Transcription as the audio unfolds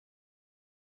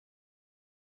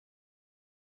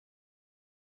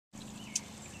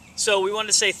So we wanted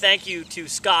to say thank you to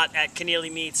Scott at Kinnealey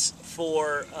Meats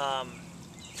for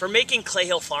making Clay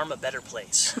Hill Farm a better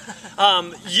place.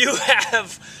 You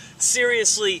have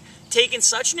seriously taken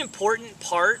such an important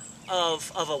part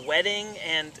of a wedding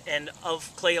and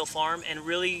of Clay Hill Farm and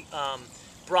really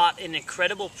brought an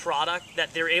incredible product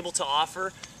that they're able to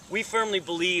offer. We firmly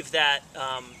believe that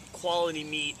quality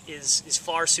meat is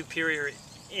far superior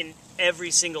in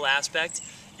every single aspect,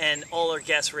 and all our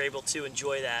guests were able to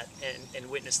enjoy that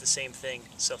and witness the same thing.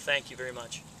 So thank you very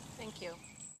much. Thank you.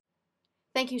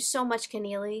 Thank you so much,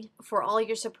 Kinnealey, for all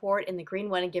your support in the Green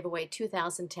Wedding Giveaway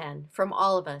 2010 from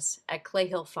all of us at Clay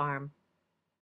Hill Farm.